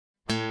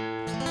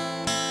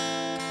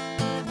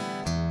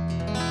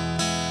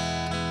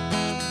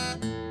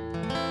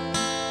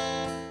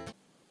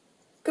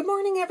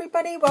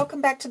everybody,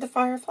 welcome back to the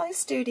Firefly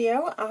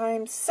Studio.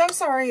 I'm so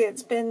sorry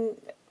it's been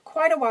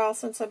quite a while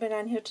since I've been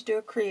on here to do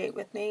a Create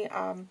with me.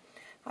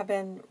 I've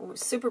been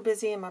super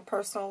busy in my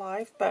personal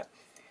life, but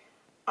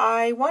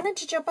I wanted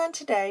to jump on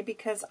today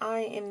because I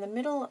am in the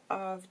middle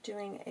of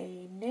doing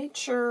a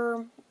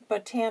nature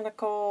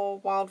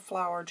botanical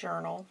wildflower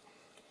journal.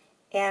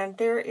 And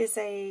there is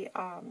a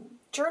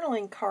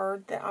journaling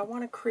card that I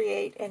want to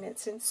create, and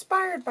it's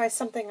inspired by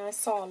something I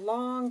saw a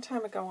long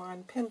time ago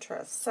on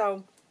Pinterest.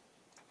 So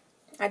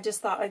I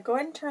just thought I'd go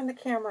ahead and turn the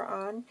camera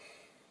on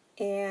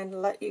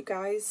and let you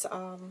guys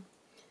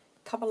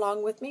come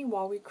along with me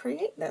while we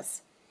create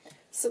this.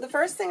 So the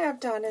first thing I've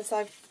done is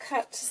I've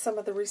cut some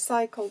of the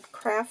recycled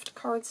craft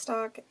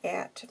cardstock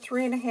at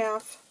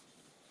 3.5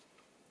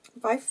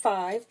 by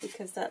 5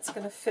 because that's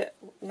going to fit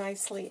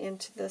nicely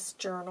into this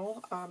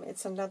journal.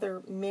 It's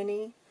another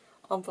mini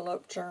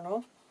envelope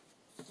journal,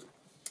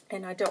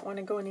 and I don't want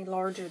to go any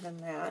larger than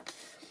that.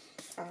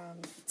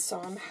 So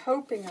I'm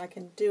hoping I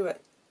can do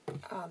it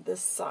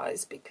this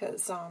size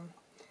because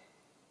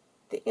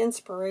the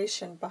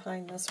inspiration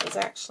behind this was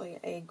actually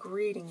a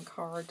greeting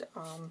card.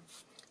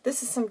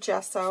 This is some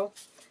gesso.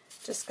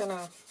 Just going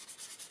to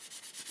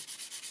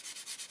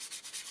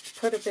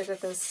put a bit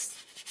of this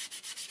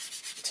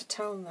to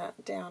tone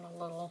that down a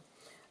little.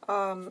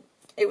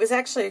 It was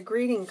actually a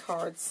greeting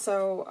card,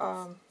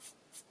 so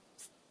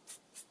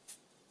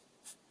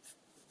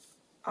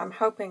I'm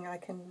hoping I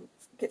can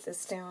get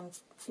this down,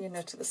 you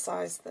know, to the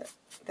size that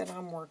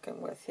I'm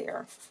working with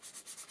here.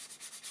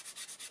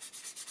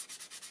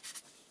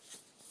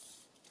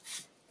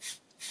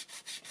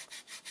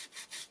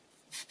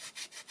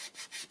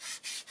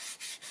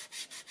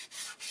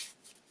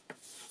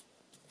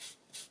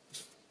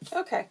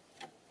 Okay,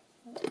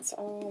 that's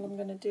all I'm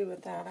going to do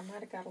with that. I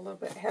might have got a little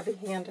bit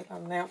heavy-handed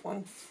on that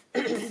one.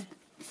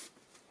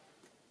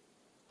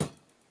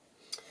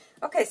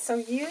 Okay, so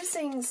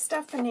using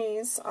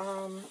Stephanie's,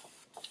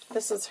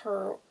 this is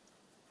her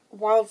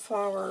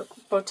Wildflower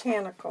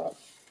Botanical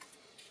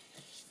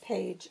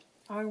page.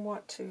 I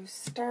want to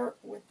start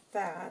with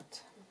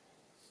that,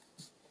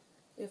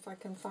 if I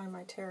can find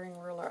my tearing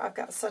ruler. I've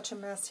got such a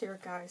mess here,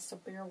 guys, so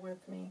bear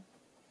with me.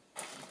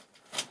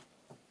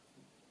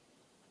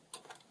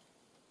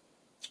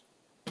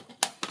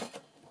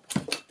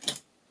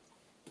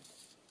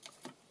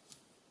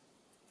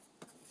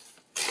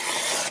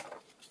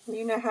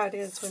 You know how it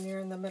is when you're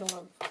in the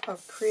middle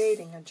of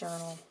creating a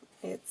journal.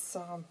 It's,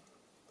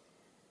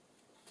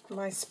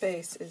 my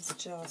space is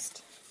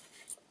just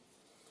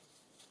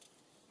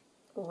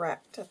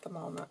wrecked at the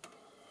moment.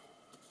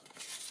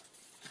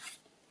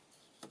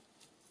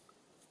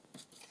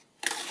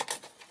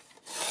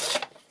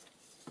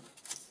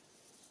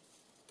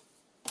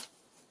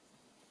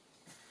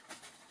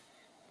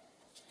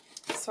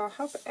 So I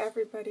hope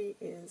everybody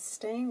is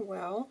staying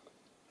well.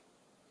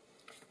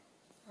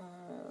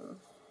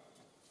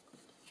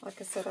 Like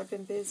I said, I've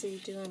been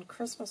busy doing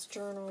Christmas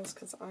journals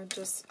because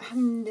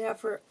I'm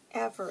never,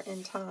 ever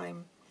in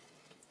time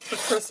for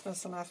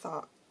Christmas. And I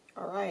thought,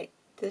 all right,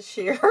 this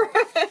year,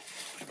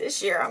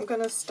 I'm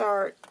going to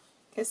start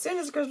as soon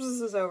as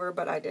Christmas is over,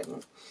 but I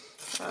didn't.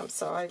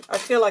 So I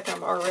feel like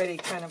I'm already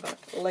kind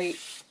of late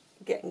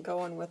getting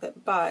going with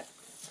it. But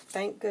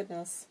thank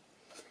goodness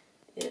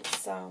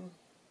it's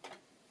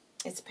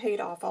paid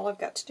off. All I've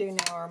got to do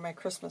now are my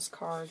Christmas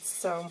cards.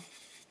 So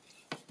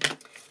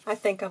I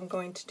think I'm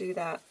going to do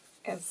that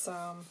as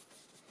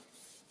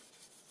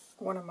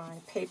one of my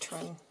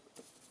patron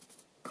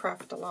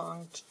craft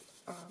along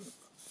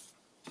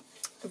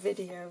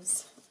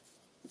videos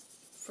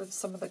for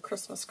some of the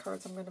Christmas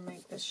cards I'm going to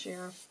make this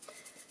year.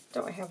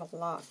 Don't have a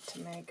lot to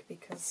make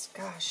because,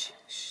 gosh,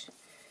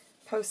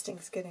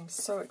 posting's getting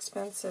so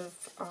expensive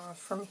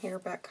from here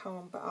back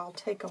home, but I'll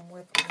take them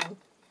with me.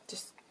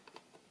 Just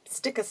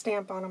stick a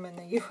stamp on them in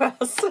the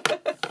U.S.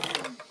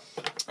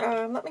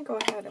 Let me go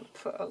ahead and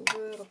put a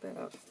little bit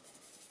of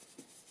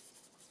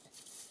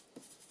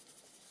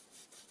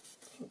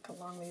ink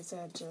along these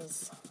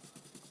edges.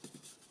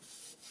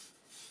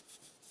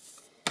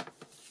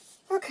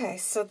 Okay,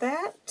 so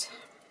that,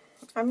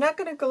 I'm not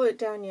going to glue it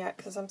down yet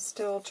because I'm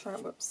still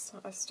trying,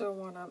 I still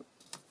want to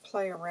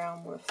play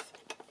around with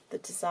the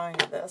design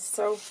of this.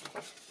 So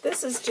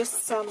this is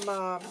just some,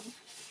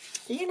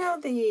 you know,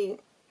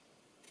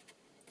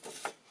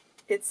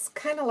 it's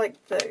kind of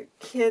like the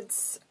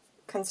kids'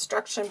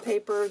 construction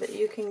paper that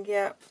you can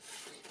get.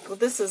 Well,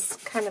 this is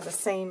kind of the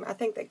same. I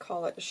think they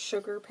call it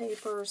sugar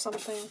paper or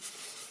something.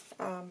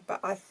 But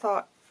I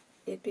thought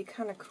it'd be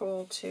kind of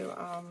cool to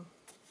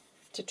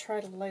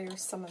try to layer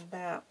some of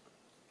that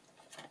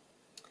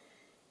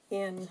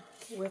in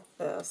with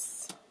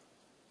this.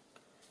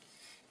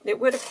 It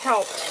would have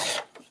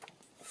helped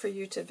for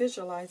you to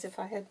visualize if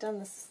I had done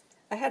this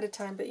ahead of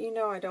time, but you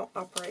know I don't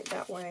operate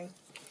that way.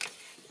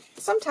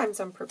 Sometimes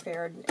I'm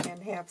prepared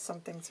and have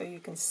something so you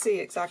can see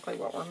exactly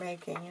what we're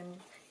making, and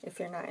if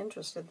you're not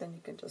interested, then you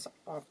can just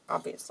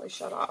obviously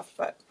shut off.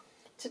 But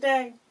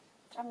today,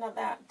 I'm not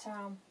that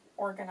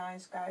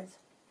organized, guys.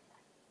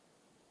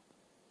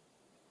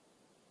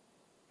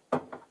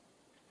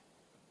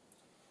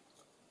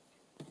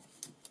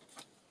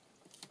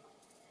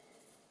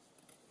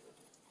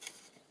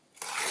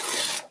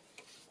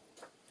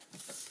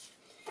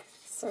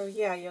 So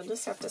yeah, you'll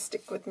just have to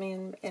stick with me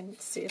and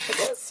see if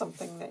it is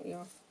something that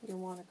you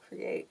want to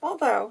create.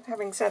 Although,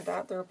 having said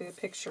that, there will be a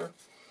picture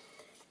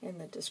in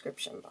the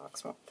description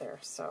box, won't there?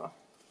 So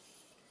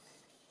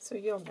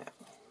you'll know.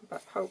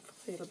 But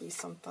hopefully it'll be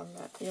something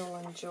that you'll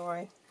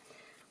enjoy.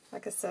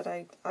 Like I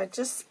said,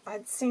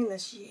 I'd seen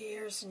this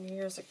years and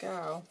years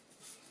ago.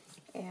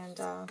 And,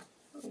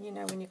 you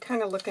know, when you're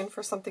kind of looking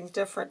for something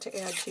different to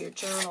add to your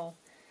journal,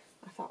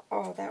 I thought,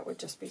 oh, that would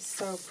just be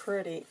so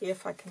pretty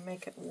if I can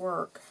make it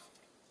work.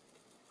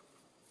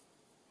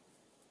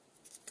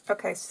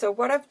 Okay, so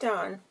what I've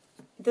done,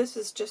 this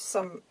is just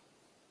some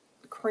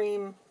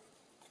cream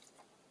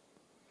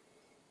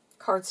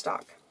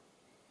cardstock.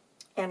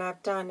 And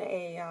I've done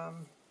a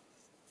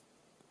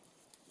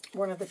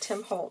one of the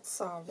Tim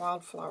Holtz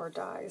wildflower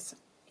dies.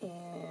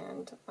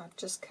 And I've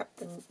just kept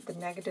the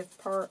negative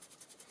part.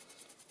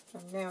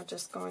 I'm now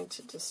just going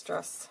to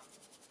distress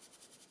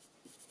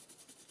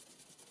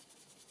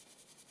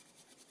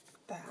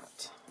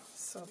that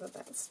so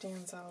that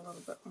stands out a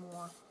little bit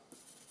more.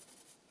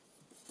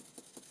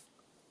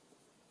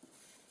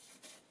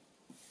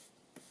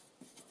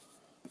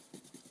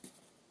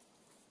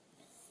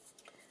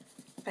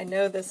 I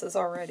know this is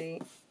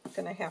already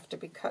going to have to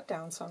be cut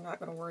down, so I'm not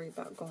going to worry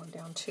about going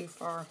down too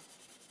far.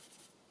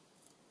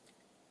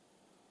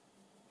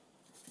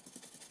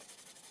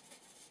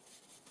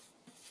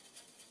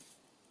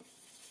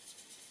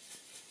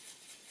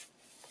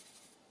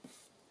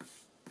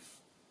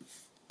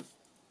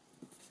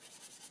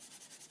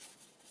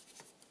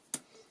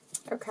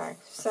 Okay,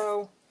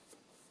 so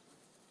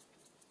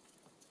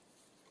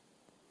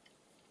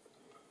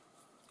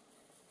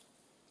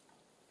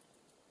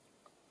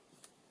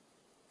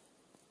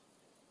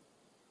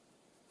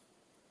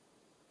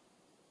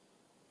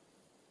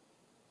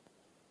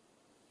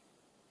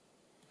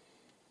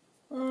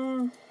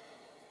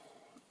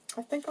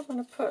I think I'm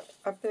going to put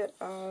a bit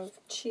of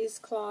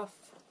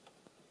cheesecloth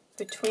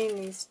between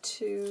these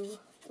two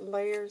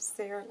layers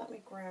there. Let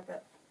me grab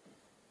it.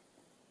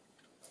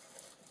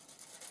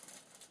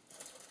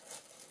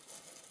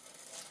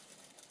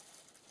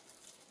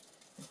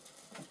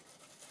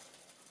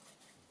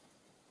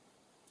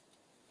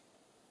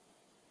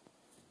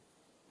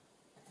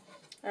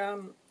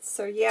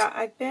 So yeah,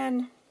 I've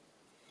been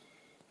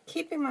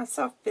keeping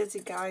myself busy,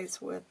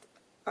 guys, with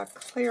a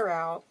clear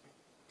out.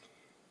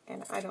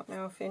 And I don't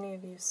know if any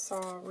of you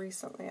saw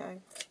recently, I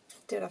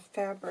did a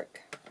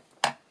fabric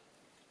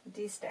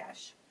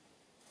destash.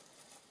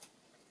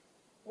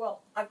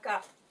 Well, I've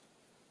got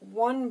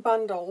one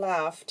bundle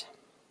left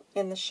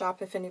in the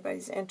shop if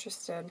anybody's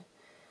interested.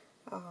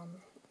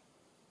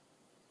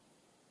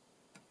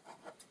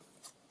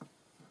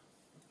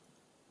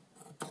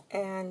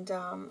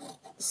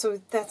 So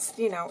that's,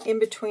 you know, in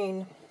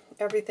between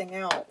everything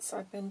else.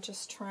 I've been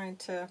just trying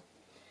to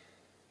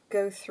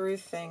go through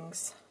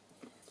things.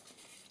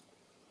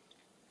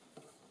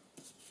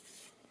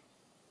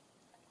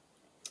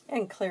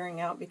 And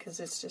clearing out because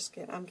it's just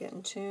I'm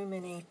getting too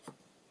many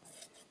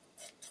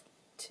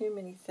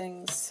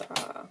things.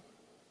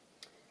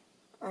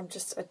 I'm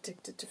just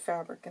addicted to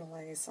fabric and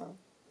lace. I'll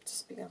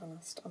just be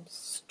honest. I'm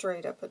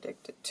straight up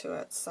addicted to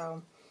it.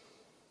 So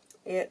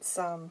it's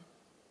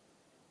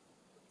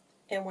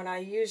and when I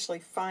usually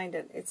find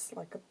it, it's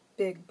like a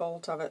big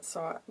bolt of it.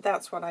 So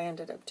that's what I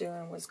ended up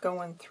doing, was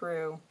going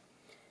through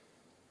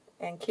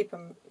and keep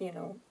them, you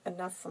know,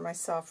 enough for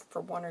myself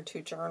for 1 or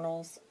 2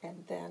 journals,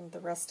 and then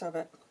the rest of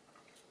it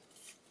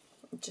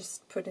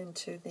just put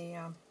into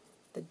the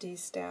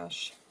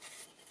D-stash.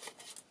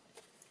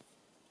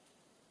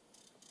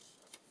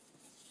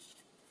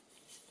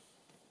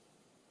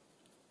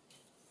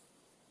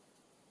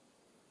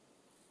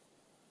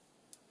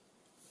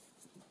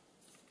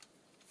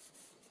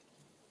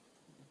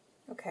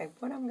 Okay,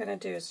 what I'm going to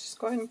do is just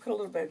go ahead and put a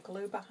little bit of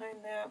glue behind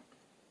that,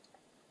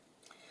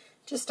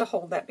 just to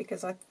hold that,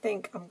 because I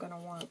think I'm going to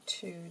want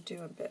to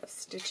do a bit of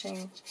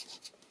stitching,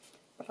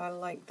 but I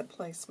like the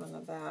placement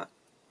of that.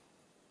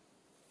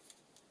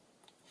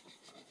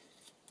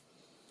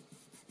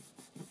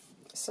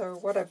 So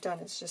what I've done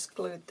is just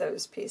glued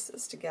those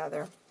pieces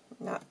together,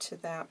 not to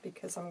that,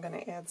 because I'm going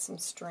to add some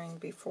string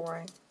before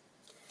I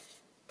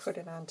put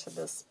it onto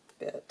this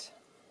bit.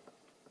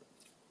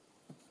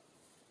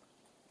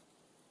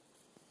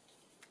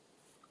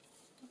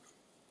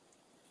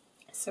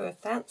 So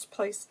if that's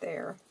placed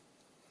there,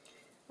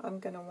 I'm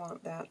going to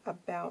want that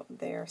about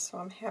there, so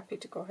I'm happy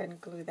to go ahead and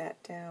glue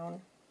that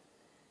down.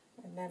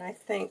 And then I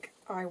think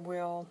I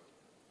will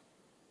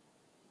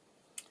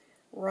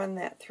run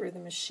that through the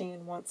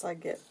machine once I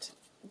get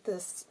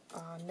this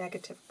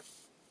negative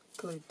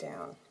glued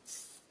down.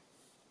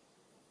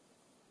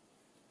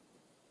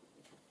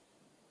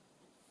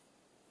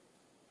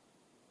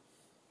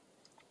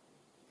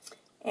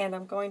 And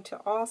I'm going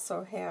to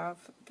also have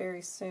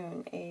very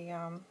soon a,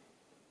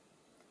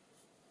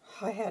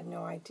 I had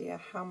no idea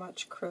how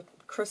much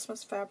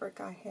Christmas fabric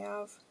I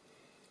have,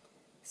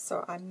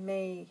 so I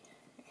may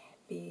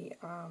be,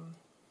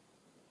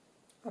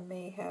 I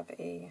may have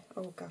a,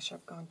 oh gosh,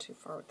 I've gone too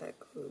far with that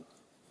glue.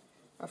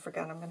 I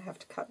forgot I'm going to have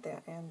to cut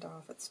that end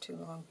off, it's too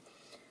long.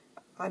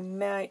 I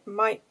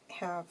might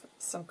have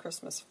some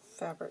Christmas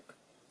fabric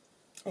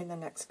in the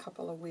next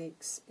couple of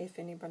weeks if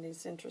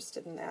anybody's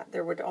interested in that.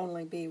 There would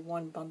only be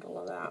one bundle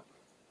of that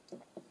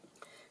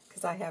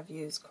because I have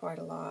used quite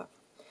a lot.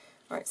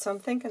 Alright, so I'm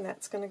thinking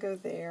that's going to go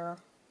there.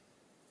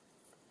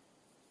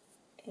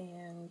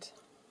 And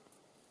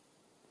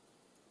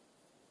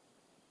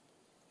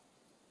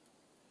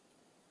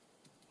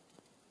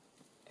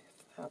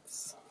if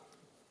that's...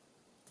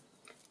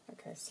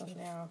 Okay, so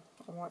now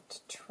I want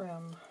to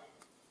trim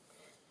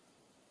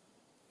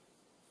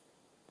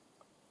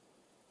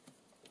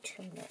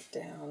that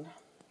down.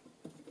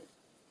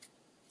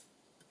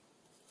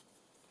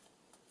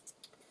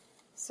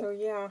 So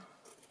yeah,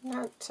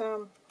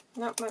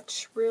 not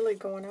much really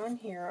going on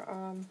here.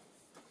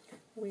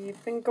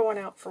 We've been going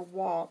out for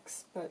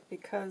walks, but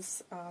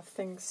because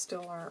things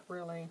still aren't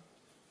really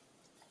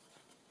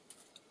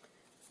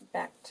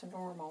back to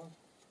normal,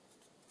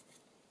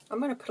 I'm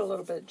going to put a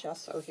little bit of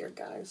gesso here,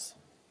 guys.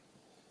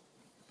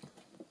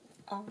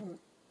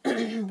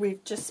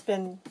 We've just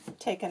been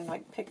taking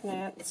like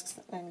picnics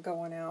and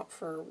going out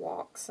for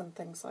walks and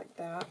things like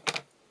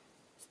that.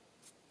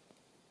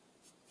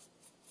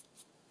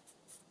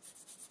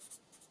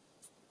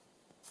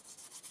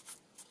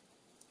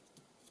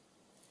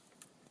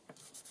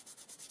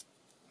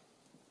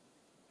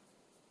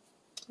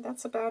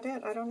 That's about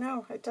it. I don't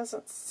know. It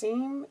doesn't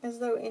seem as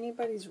though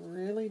anybody's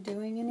really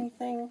doing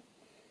anything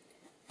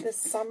this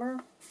summer.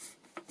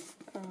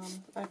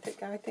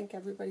 I think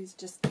everybody's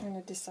just kind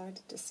of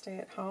decided to stay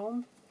at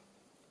home,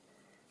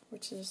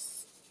 which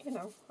is, you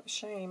know, a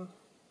shame.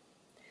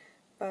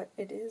 But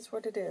it is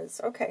what it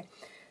is. Okay.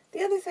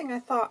 The other thing I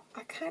thought,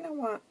 I kind of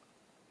want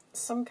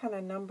some kind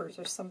of numbers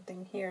or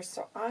something here,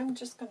 so I'm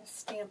just going to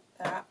stamp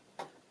that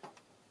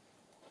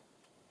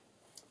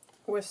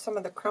with some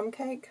of the crumb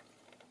cake.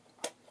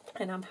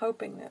 And I'm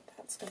hoping that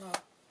that's gonna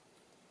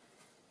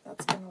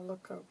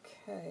look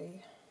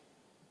okay.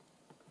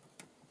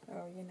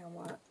 Oh, you know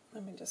what?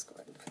 Let me just go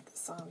ahead and put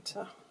this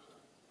onto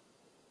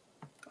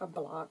a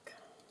block.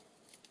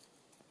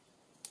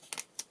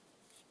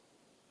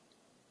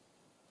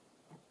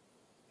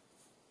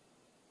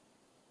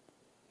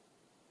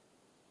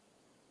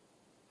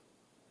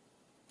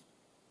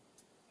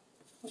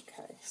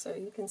 Okay, so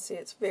you can see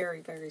it's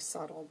very, very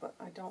subtle, but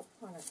I don't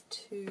want it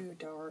too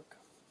dark.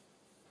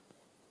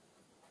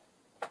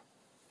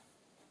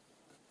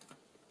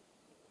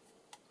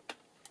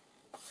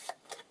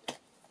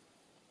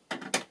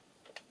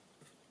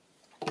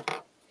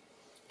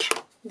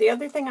 The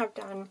other thing I've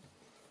done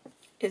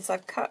is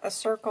I've cut a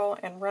circle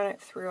and run it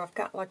through. I've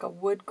got like a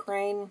wood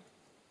grain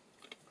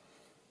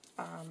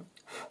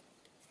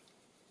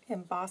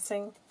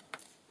embossing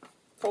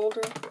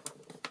folder.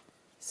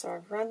 So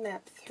I've run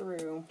that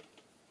through.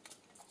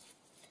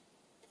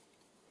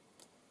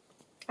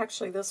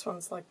 Actually, this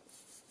one's like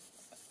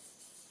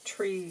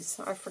trees.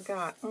 I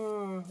forgot.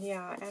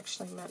 Yeah, I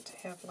actually meant to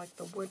have like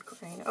the wood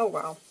grain. Oh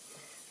well,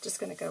 just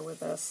going to go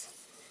with this.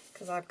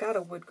 Because I've got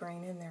a wood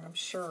grain in there, I'm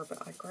sure,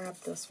 but I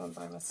grabbed this one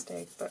by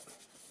mistake, but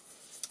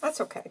that's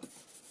okay.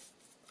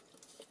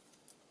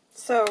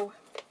 So,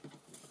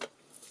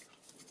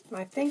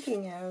 my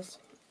thinking is,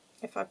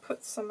 if I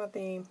put some of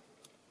the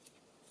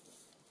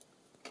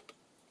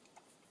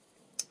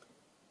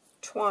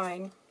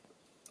twine,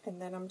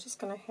 and then I'm just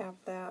going to have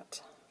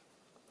that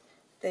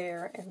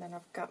there, and then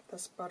I've got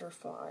this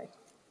butterfly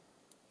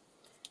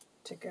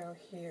to go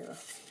here.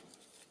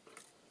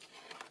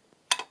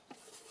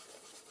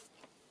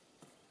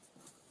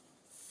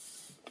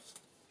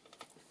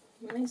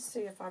 Let me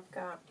see if I've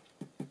got...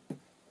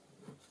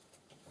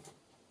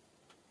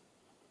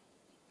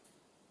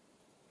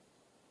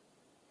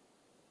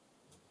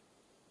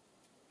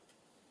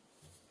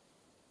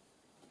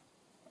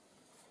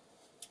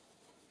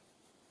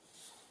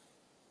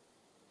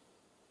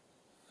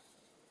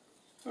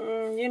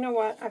 you know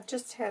what? I've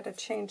just had a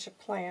change of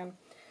plan.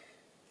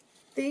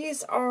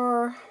 These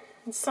are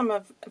some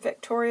of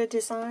Victoria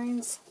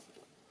Designs,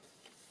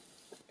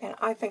 and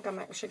I think I'm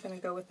actually going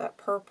to go with that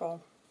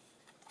purple.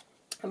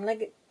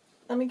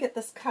 Let me get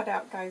this cut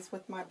out, guys,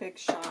 with my Big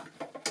Shot,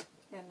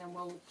 and then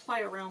we'll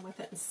play around with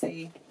it and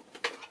see.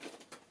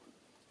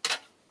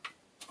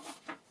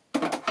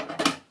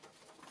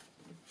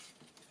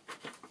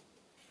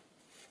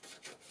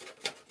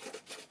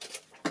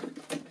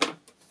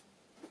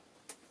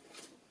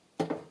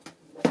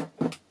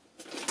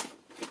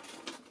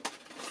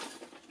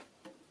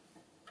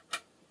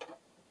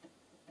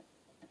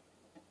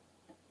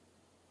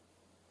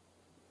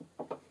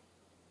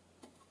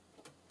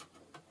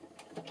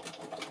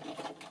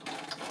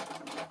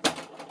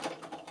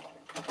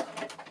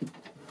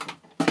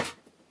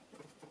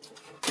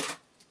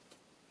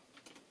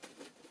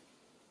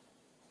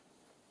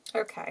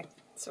 Okay,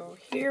 so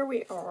here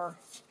we are.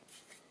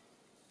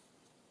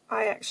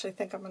 I actually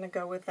think I'm going to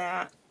go with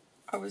that.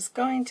 I was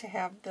going to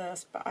have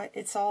this, but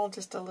it's all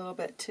just a little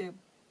bit too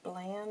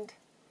bland.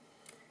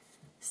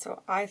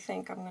 So I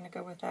think I'm going to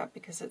go with that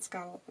because it's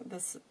got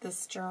this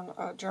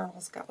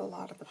journal's got a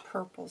lot of the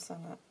purples in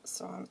it.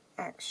 So I'm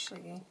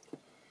actually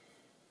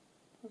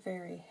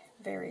very,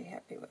 Very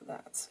happy with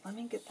that. So let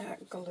me get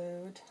that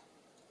glued.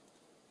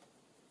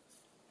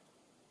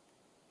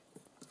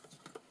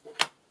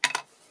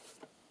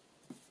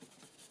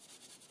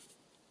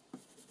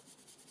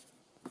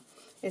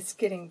 It's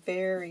getting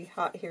very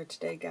hot here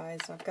today, guys.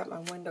 I've got my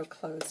window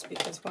closed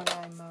because when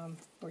I'm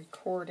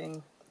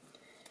recording,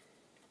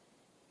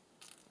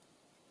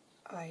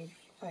 I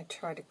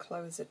try to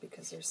close it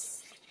because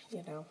there's,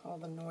 you know, all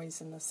the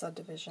noise in the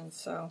subdivision.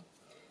 So,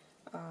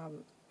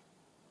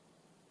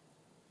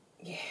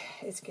 yeah,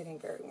 it's getting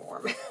very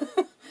warm.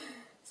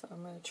 So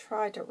I'm going to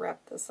try to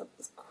wrap this up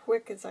as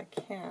quick as I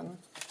can.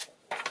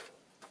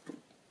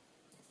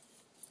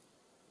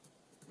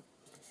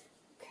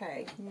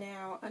 Okay,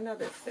 now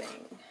another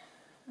thing.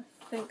 I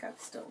think I've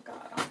still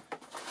got them.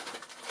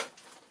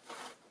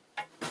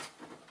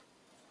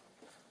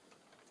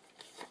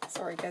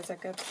 Sorry guys, I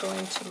got to go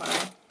into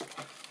my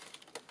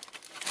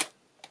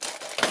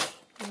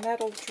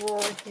metal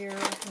drawer here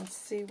and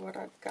see what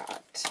I've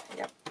got.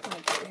 Yep, I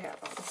do have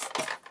them.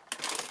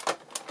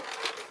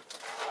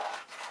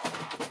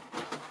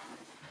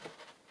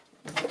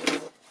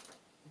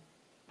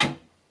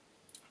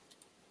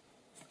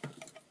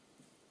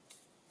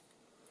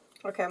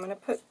 Okay, I'm going to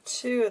put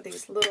 2 of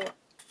these little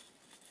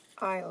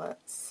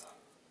eyelets.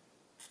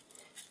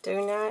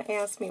 Do not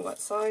ask me what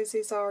size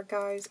these are,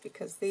 guys,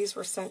 because these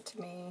were sent to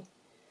me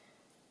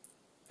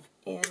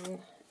in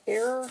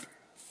error.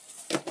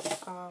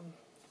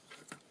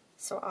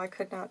 So I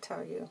could not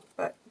tell you,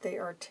 but they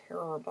are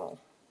terrible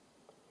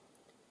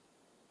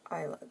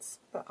eyelets.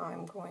 But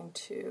I'm going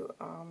to,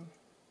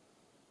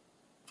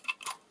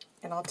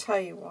 and I'll tell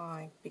you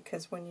why,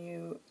 because when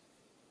you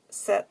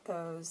set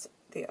those,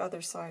 the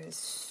other side is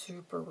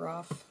super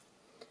rough,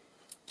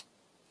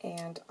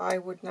 and I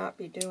would not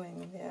be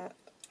doing that,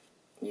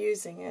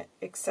 using it,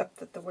 except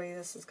that the way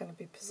this is going to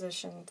be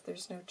positioned,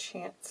 there's no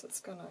chance it's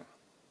going to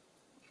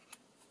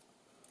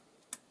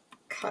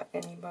cut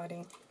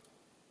anybody.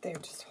 They're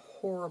just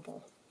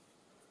horrible.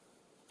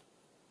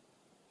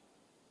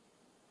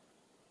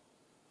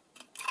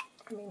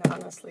 I mean,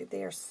 honestly,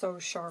 they are so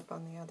sharp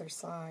on the other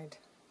side.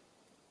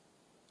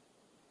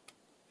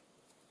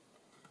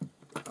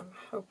 I'm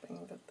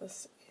hoping that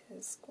this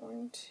is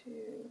going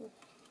to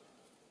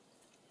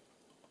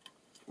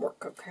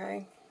work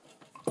okay.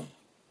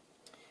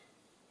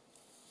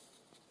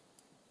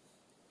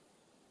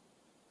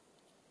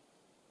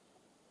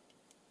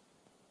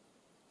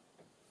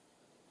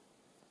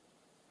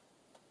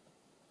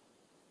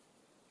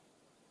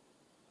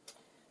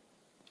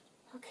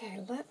 Okay,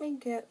 let me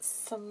get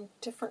some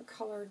different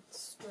colored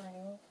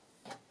string.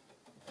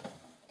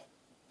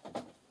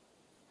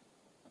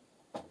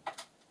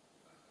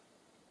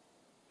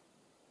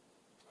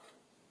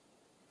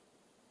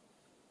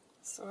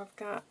 So I've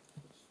got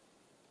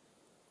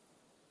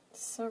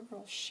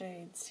several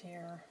shades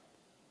here.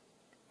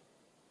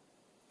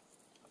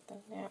 The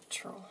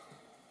natural.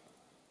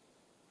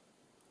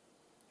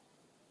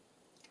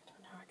 I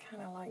don't know, I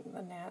kind of like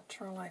the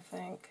natural, I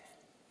think.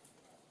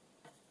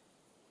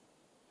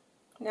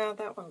 Now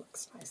that one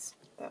looks nice.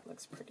 That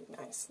looks pretty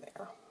nice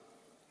there.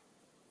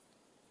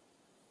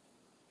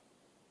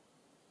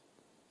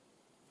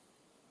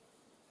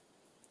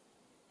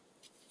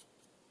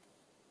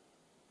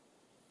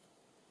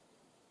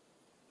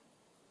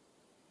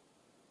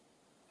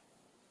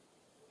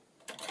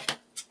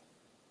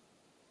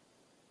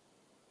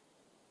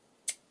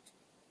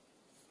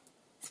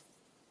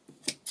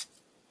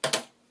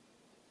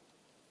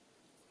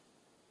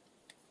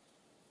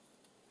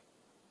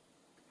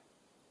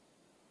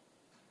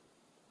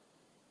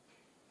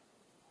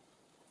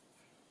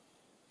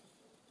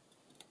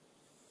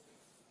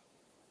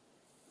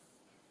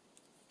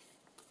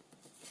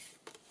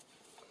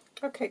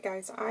 Okay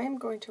guys, I am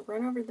going to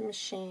run over the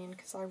machine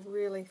because I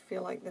really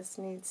feel like this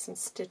needs some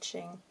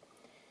stitching.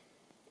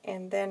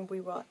 And then we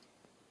will,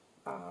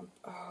 oh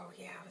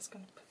yeah, I was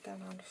going to put that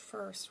on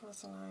first,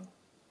 wasn't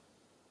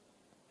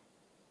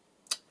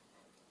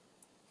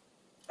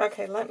I?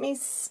 Okay, let me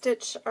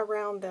stitch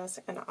around this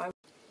and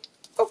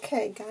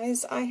okay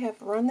guys, I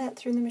have run that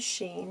through the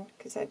machine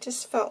because I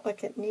just felt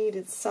like it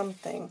needed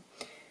something.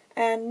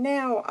 And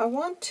now I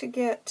want to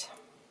get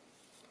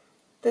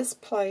this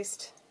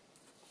placed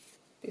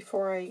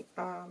before I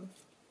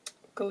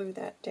glue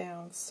that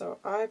down. So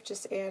I've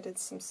just added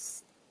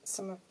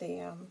some of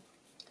the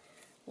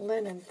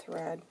linen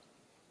thread,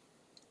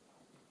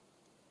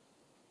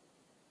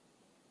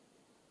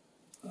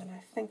 and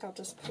I think I'll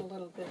just put a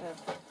little bit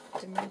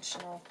of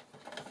dimensional.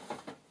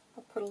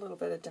 I'll put a little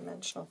bit of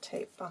dimensional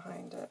tape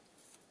behind it.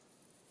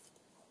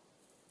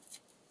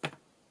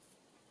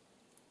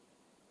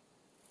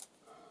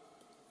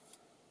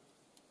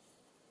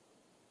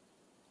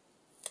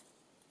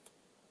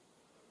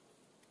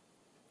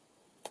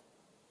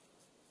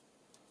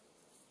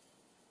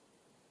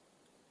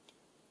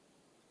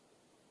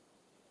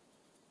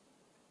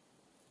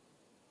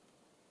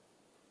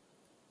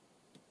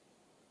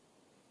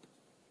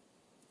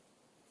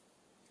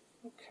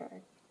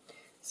 Okay,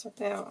 so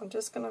now I'm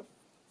just going to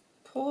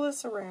pull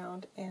this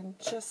around and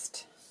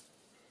just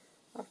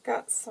I've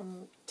got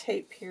some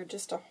tape here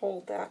just to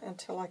hold that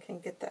until I can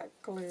get that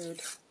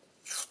glued.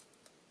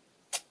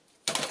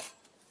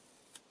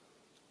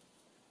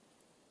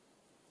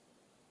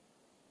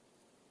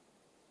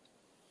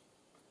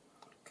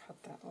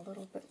 Cut that a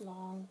little bit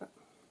long, but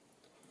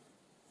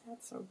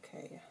that's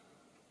okay.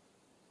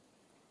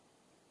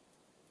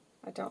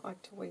 I don't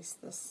like to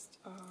waste this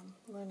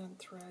linen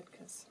thread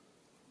because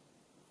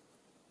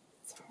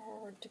it's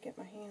hard to get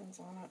my hands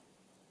on it.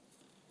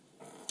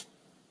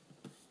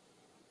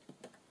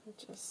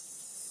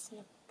 Just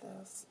snip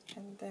this,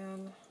 and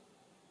then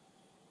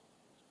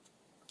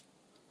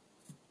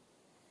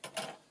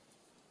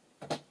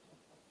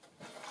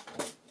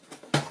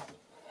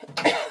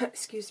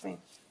excuse me.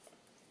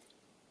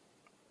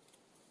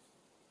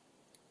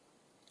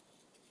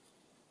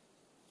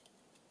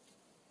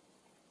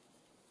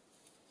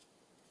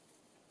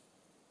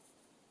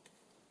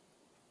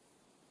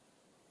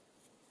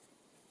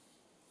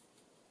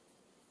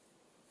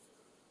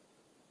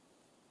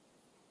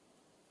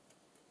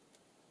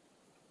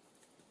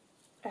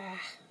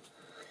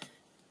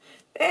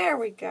 There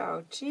we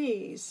go.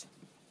 Jeez.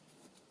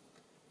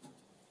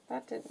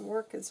 That didn't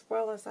work as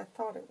well as I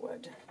thought it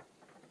would.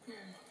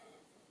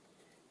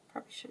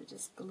 Probably should have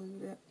just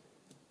glued it.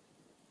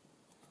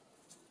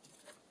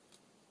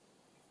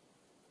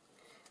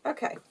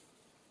 Okay.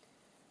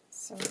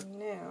 So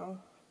now,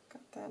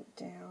 got that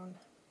down.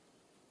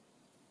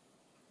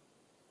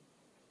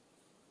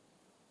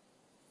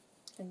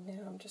 And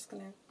now I'm just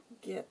going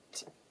to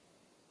get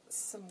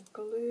some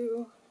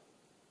glue.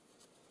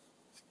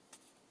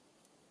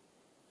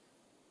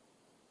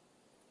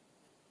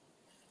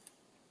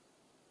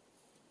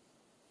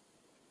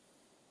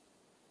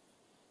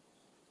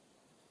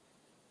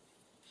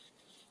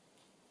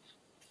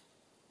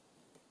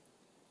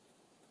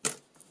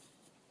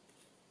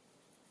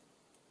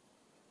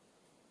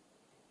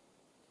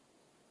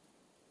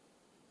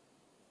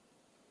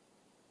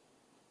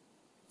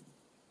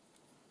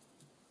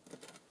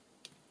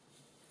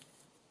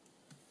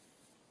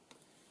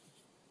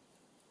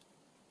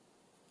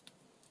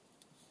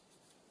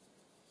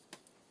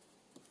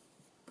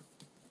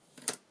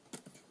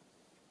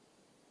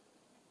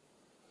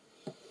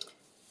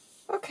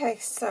 Okay,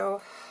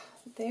 so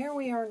there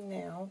we are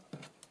now,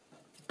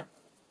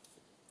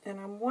 and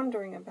I'm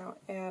wondering about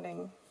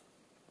adding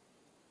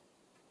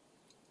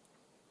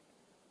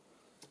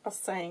a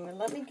saying. And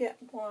let me get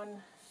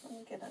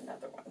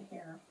another one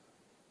here.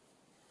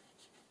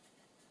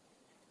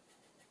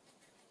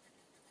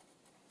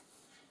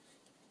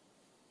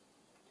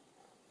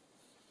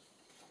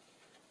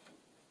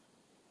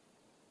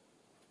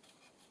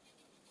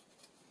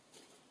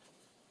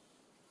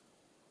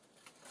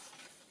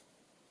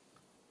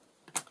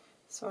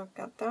 So I've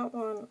got that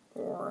one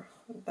or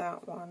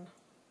that one.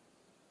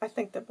 I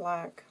think the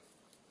black,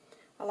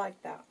 I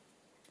like that.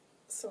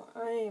 So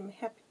I am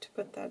happy to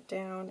put that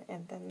down,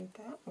 and then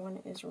that one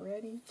is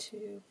ready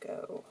to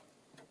go.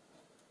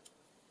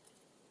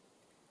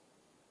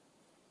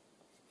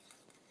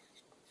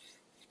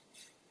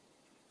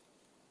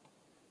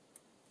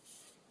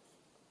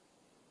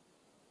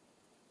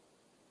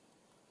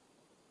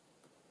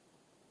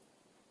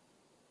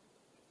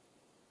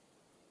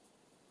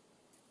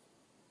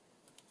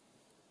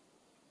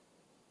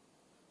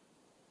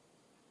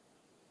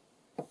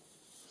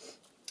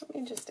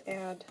 Let me just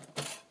add,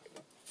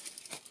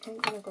 I'm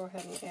going to go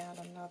ahead and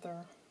add another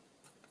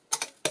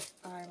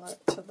eyelet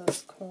to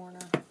this corner.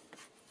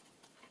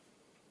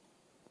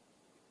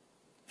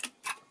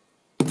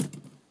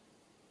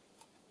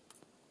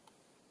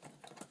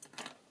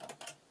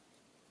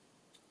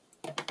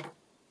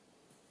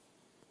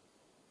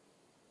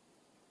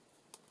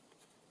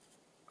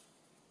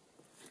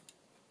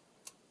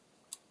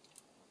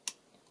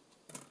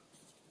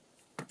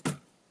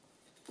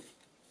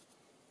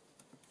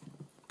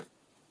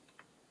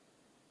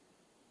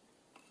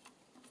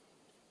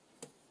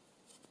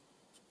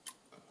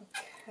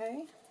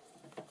 Okay,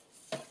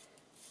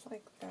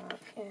 like that,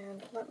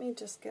 and let me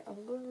just get a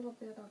little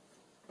bit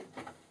of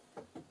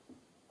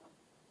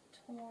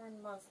torn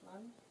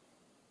muslin.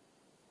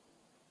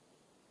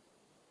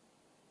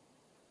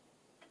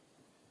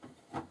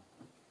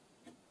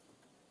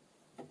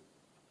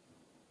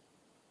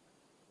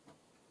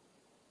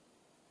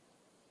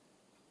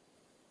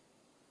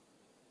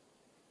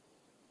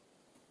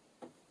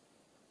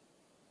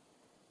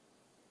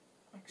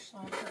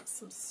 Actually, I've got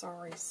some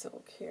sari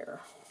silk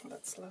here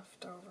that's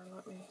left over.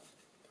 Let me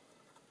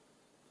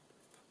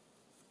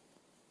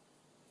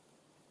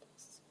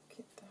just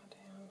get that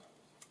in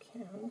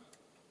if I can.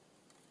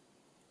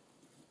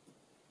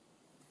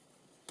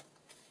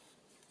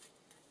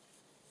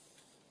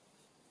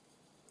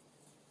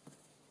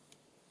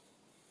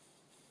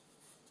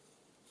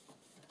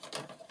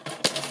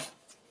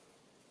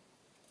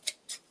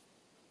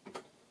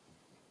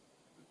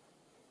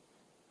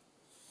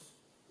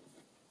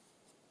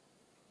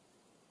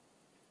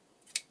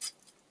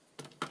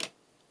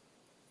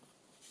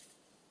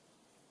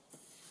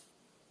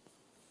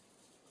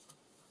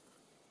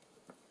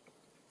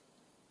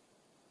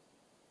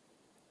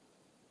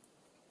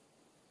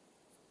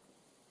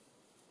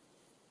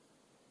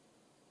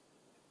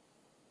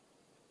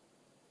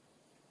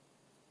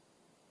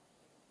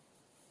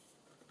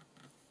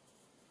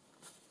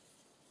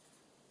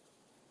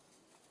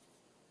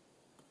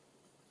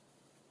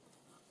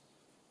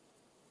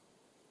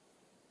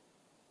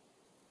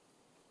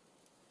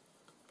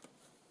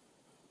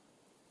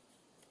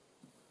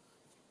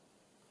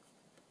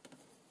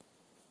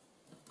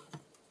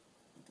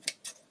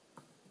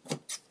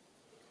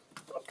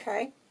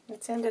 Okay,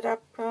 it's ended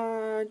up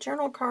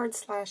journal card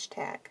 /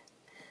 tag.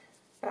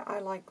 But I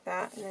like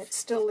that, and it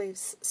still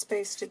leaves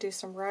space to do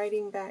some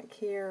writing back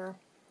here.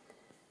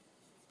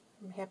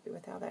 I'm happy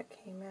with how that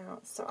came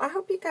out. So I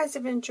hope you guys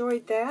have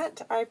enjoyed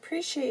that. I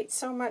appreciate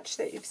so much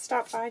that you've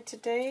stopped by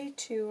today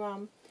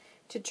to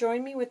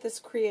join me with this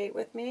Create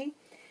With Me.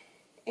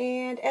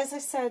 And as I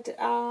said,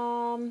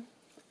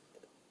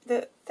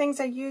 the things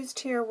I used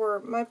here were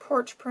my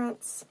porch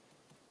prints,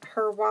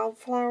 her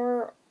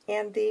wildflower,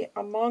 and the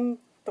Among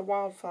the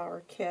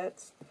Wildflower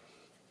kits.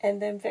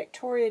 And then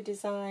Victoria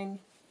Design,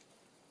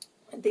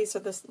 these are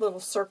the little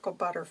circle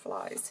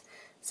butterflies.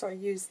 So I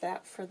used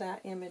that for that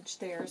image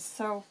there.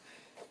 So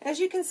as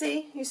you can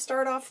see, you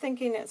start off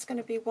thinking it's going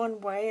to be one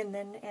way, and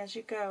then as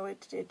you go,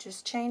 it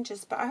just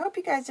changes. But I hope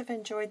you guys have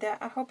enjoyed that.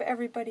 I hope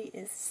everybody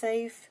is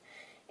safe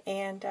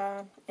and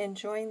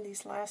enjoying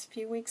these last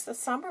few weeks of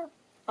summer.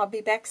 I'll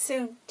be back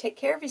soon. Take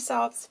care of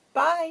yourselves.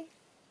 Bye.